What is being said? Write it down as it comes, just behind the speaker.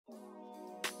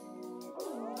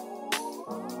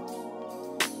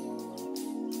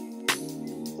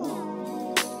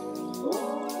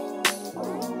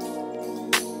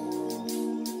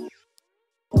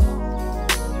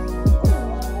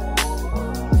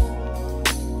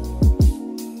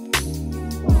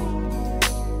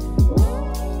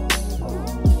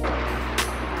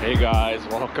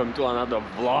guys, welcome to another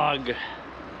vlog.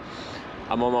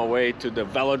 I'm on my way to the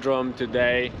velodrome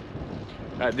today.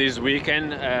 This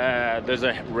weekend there's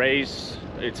a race.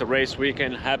 It's a race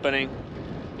weekend happening.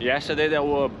 Yesterday there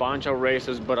were a bunch of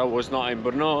races, but I was not in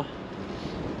Brno.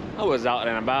 I was out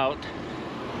and about,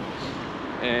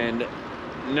 and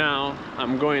now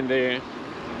I'm going there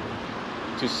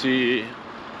to see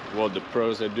what the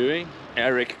pros are doing.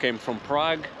 Erik came from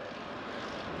Prague,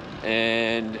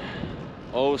 and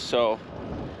also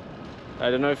I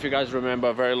don't know if you guys remember,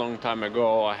 a very long time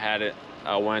ago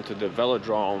I went to the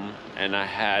velodrome and I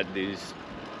had this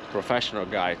professional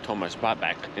guy, Thomas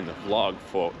Babak, in the vlog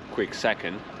for a quick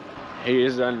second. He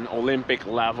is an Olympic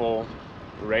level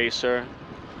racer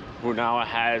who now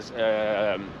has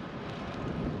a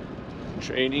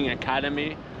training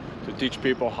academy to teach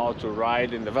people how to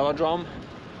ride in the velodrome.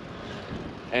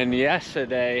 And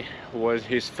yesterday was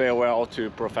his farewell to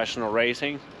professional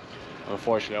racing.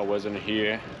 Unfortunately, I wasn't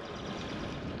here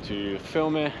to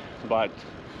film it, but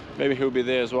maybe he'll be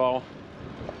there as well.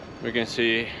 We can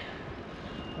see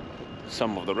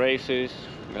some of the races.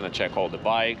 I'm gonna check all the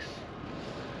bikes.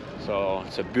 So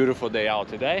it's a beautiful day out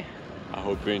today. I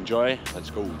hope you enjoy. Let's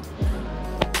go.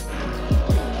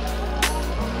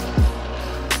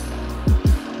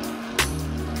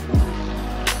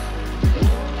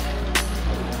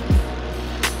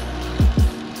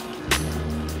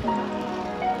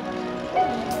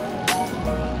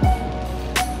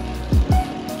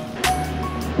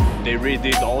 They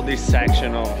redid all this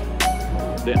section of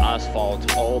the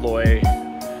asphalt all the way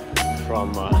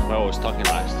from where I was talking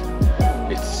last.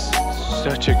 It's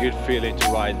such a good feeling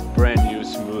to ride brand new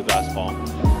smooth asphalt.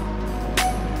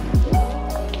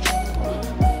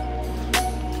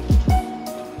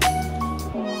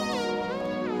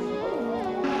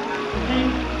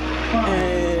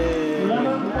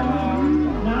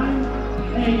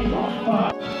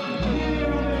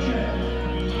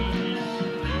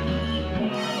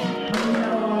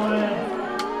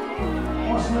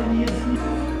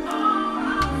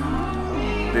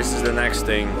 This is the next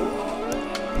thing.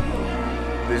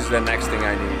 This is the next thing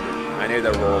I need. I need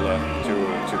a roller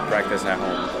to practice at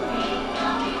home.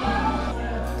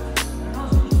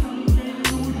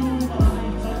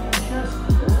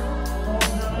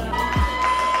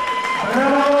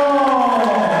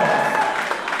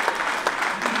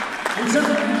 It's a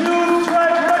new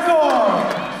track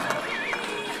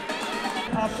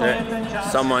record.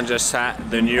 Someone just set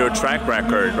the new track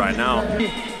record right now.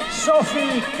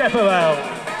 Sophie Kepewel.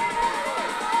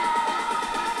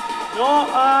 No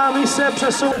a my se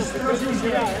přesouváme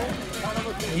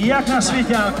jak na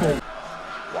svěťáku.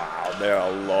 Wow, there are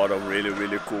a lot of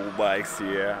really cool bikes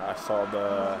here. I saw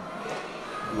the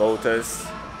Lotus.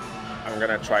 I'm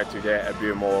gonna try to get a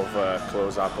bit more of a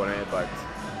close up on it, but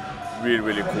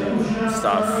really cool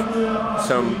stuff.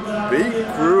 Some big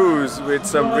crews with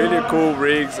some really cool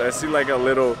rigs. I see like a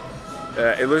little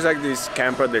it looks like this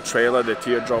camper, the trailer, the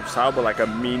teardrop style, but like a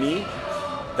mini.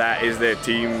 That is their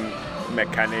team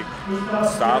mechanic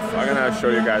stuff. I'm gonna show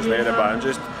you guys later, but I'm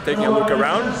just taking a look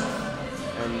around,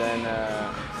 and then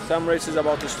some race is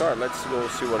about to start. Let's go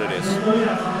see what it is.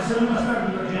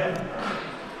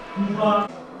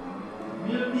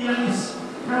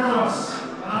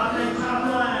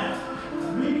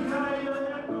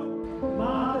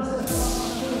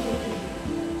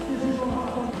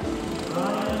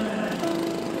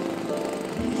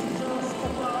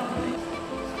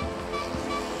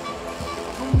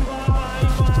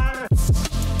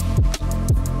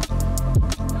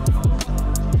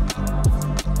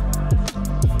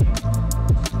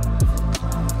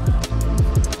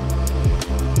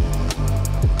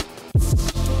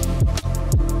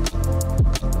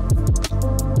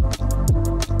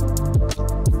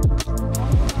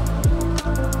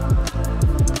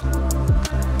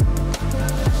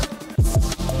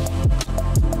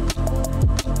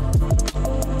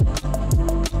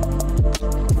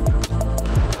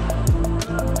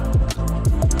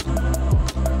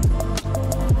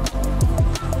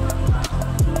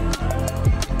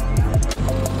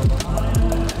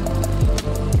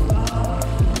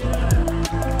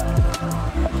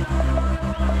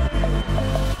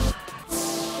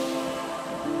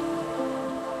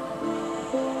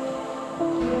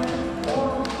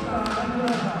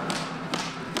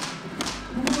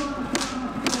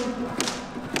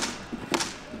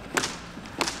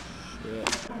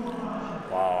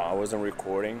 I wasn't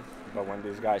recording, but when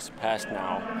these guys passed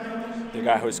now, the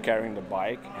guy who's carrying the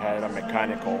bike had a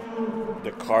mechanical,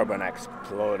 the carbon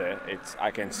exploded. I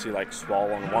can see like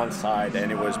swell on one side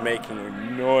and it was making a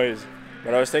noise.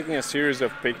 But I was taking a series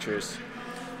of pictures,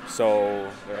 so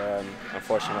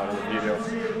unfortunately not in the video.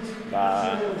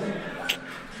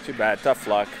 Too bad, tough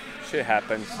luck. Shit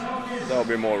happens. There'll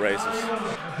be more races.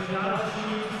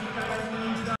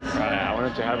 Right, I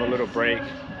wanted to have a little break.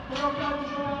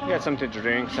 Get something to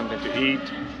drink, something to eat.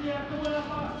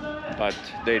 But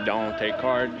they don't take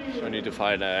card, so I need to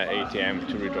find an ATM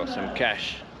to withdraw some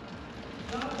cash.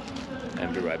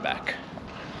 And be right back.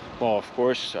 Well, of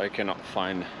course, I cannot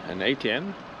find an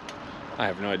ATM. I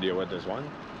have no idea what there's one.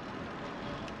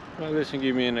 Well, this can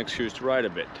give me an excuse to ride a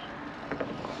bit.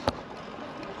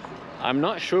 I'm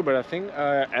not sure, but I think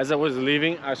as I was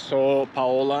leaving, I saw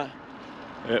Paola,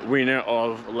 winner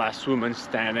of Last Woman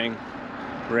Standing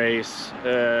race,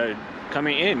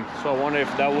 coming in. So I wonder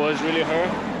if that was really her.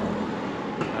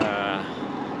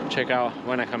 Check out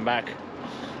when I come back,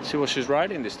 see what she's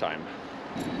riding this time.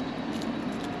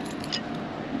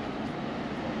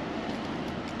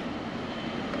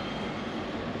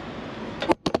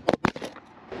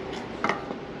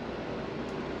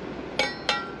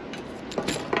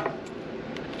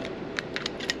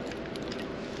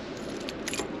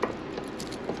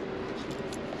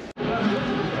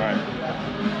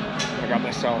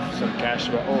 Myself some cash,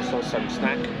 but also some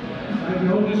snack.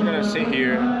 I'm just gonna sit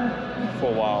here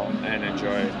for a while and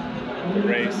enjoy the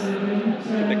race,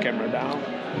 put the camera down,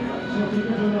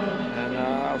 and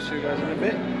I'll see you guys in a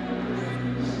bit.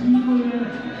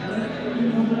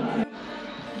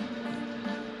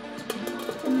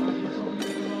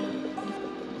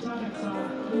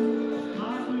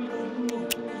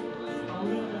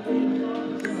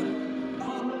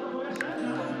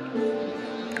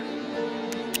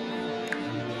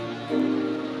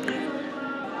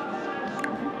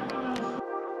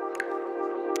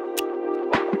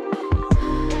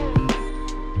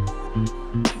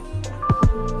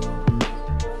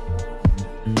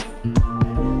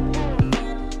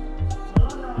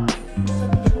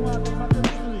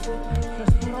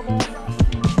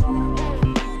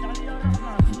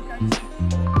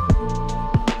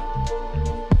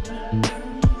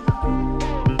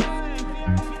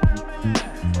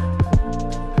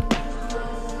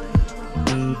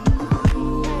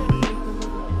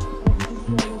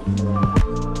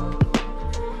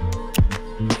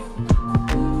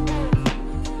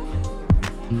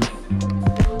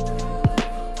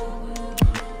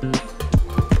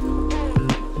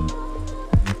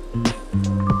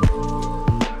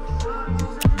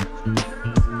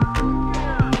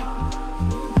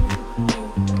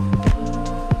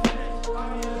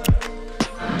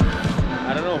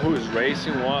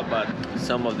 Racing what, but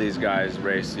some of these guys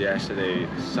raced yesterday,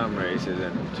 some races,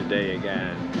 and today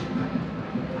again.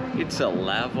 It's a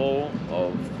level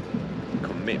of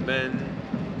commitment,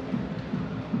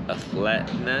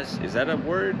 athleteness, is that a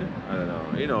word? I don't know,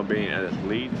 you know, being an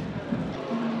athlete.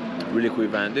 Really cool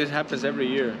event. This happens every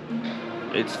year.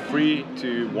 It's free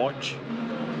to watch.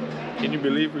 Can you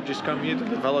believe we just come here to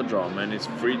the velodrome and it's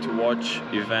free to watch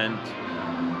event?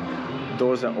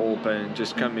 Doors are open,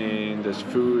 just come in, there's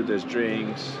food, there's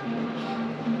drinks.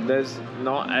 There's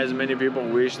not as many people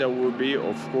wish there would be,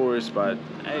 of course, but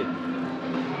hey,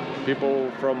 people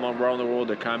from around the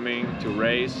world are coming to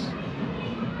race.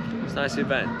 It's a nice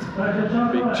event.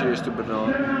 Big cheers to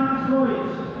Brno.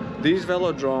 This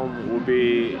velodrome will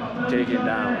be taken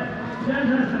down,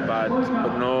 but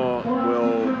Brno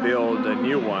will build a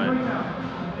new one.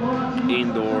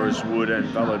 Indoors wooden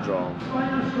velodrome.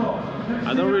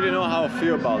 I don't really know how I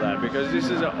feel about that, because this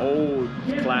is an old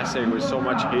classic with so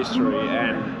much history,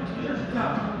 and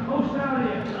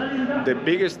the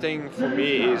biggest thing for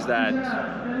me is that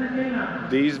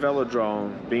this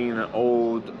velodrome, being an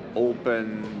old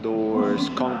open doors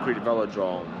concrete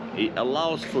velodrome, it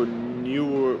allows for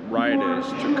newer riders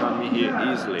to come here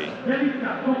easily,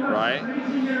 right?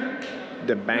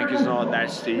 The bank is not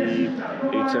that steep.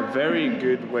 It's a very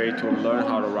good way to learn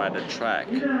how to ride a track.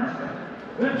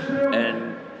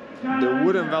 And the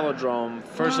wooden velodrome,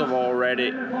 first of all,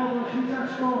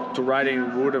 to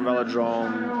riding wooden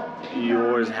velodrome, you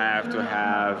always have to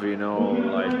have, you know,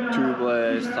 like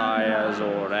tubeless tires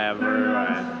or whatever,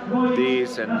 and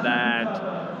this and that.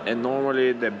 And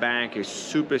normally the bank is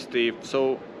super steep,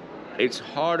 so it's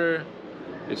harder,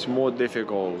 it's more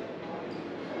difficult.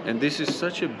 And this is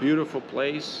such a beautiful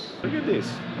place. Look at this.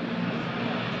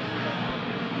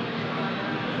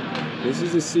 This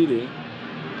is the city.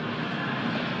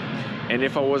 And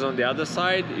if I was on the other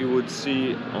side, you would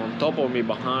see on top of me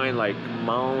behind like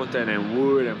mountain and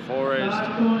wood and forest.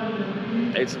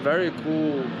 It's very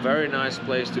cool, very nice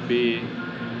place to be.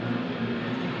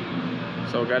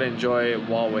 So gotta enjoy it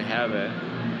while we have it.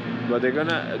 But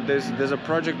there's a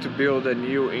project to build a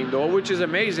new indoor, which is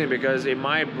amazing because it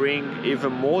might bring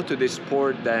even more to this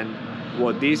sport than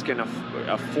what these can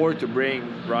afford to bring,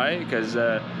 right? Because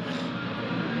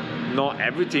not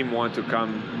every team want to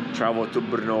travel to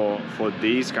Brno for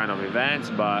these kind of events,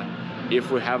 but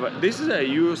if we have this is a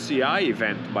UCI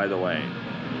event, by the way.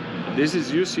 This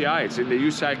is UCI, it's in the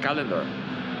UCI calendar.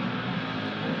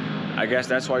 I guess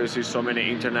that's why you see so many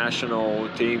international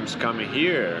teams coming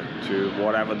here to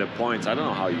whatever the points. I don't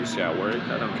know how UCI works,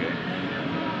 I don't care.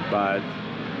 But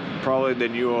probably the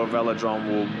newer velodrome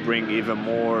will bring even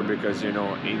more because, you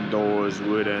know, indoors,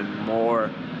 wooden,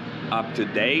 more up to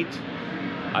date.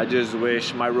 I just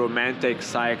wish, my romantic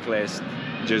cyclist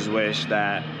just wish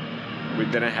that we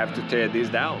didn't have to tear this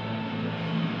down.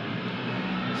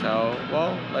 So,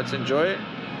 well, let's enjoy it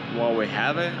while we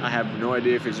have it. I have no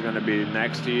idea if it's gonna be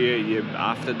next year, year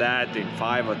after that, in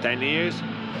 5 or 10 years,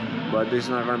 but this is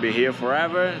not gonna be here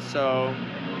forever, so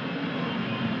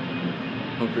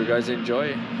hope you guys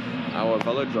enjoy our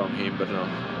velodrome here in Brno.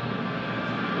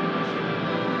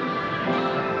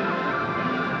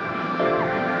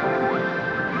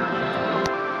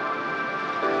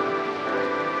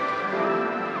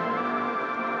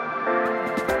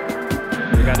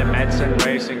 We got the medicine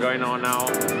racing going on now.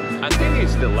 I think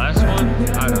it's the last one.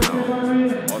 I don't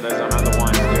know. Or there's another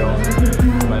one still.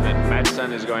 But the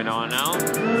medicine is going on now.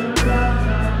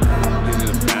 This is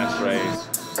a fast race.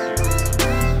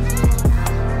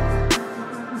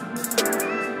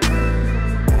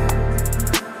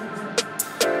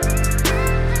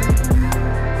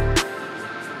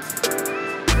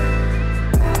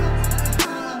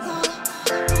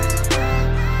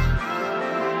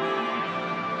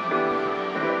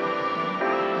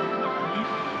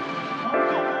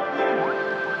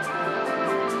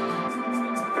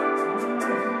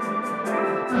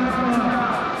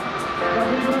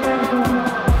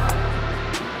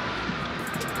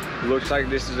 Looks like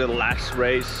this is the last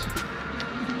race.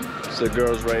 It's the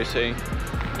girls racing.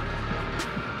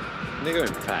 They're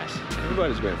going fast.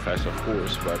 Everybody's going fast, of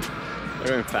course, but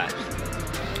they're going fast.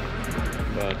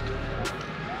 But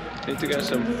need to get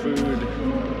some food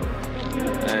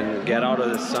and get out of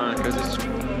the sun because it's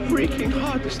freaking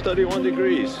hot. It's 31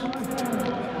 degrees.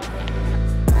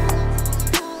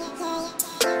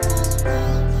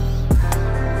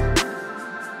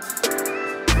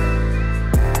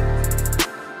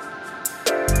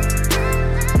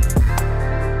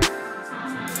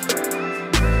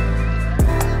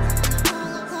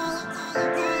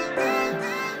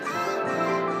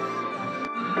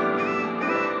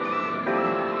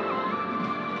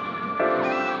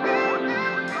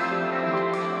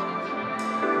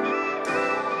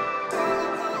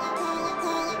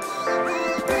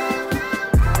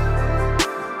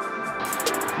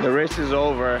 The race is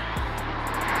over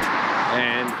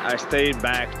and I stayed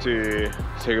back to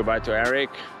say goodbye to Erik,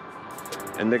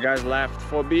 and the guys left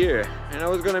for beer and I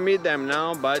was gonna meet them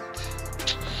now, but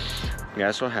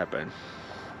guess what happened?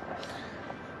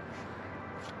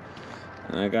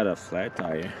 I got a flat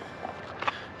tire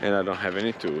and I don't have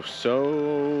any tools,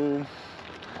 so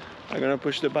I'm gonna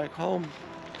push the bike home.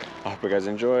 I hope you guys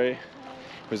enjoy. It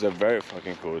was a very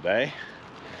fucking cool day.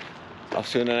 I'll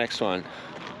see you in the next one.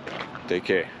 Take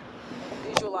care.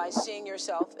 Visualize seeing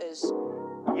yourself as...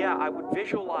 Yeah, I would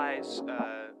visualize,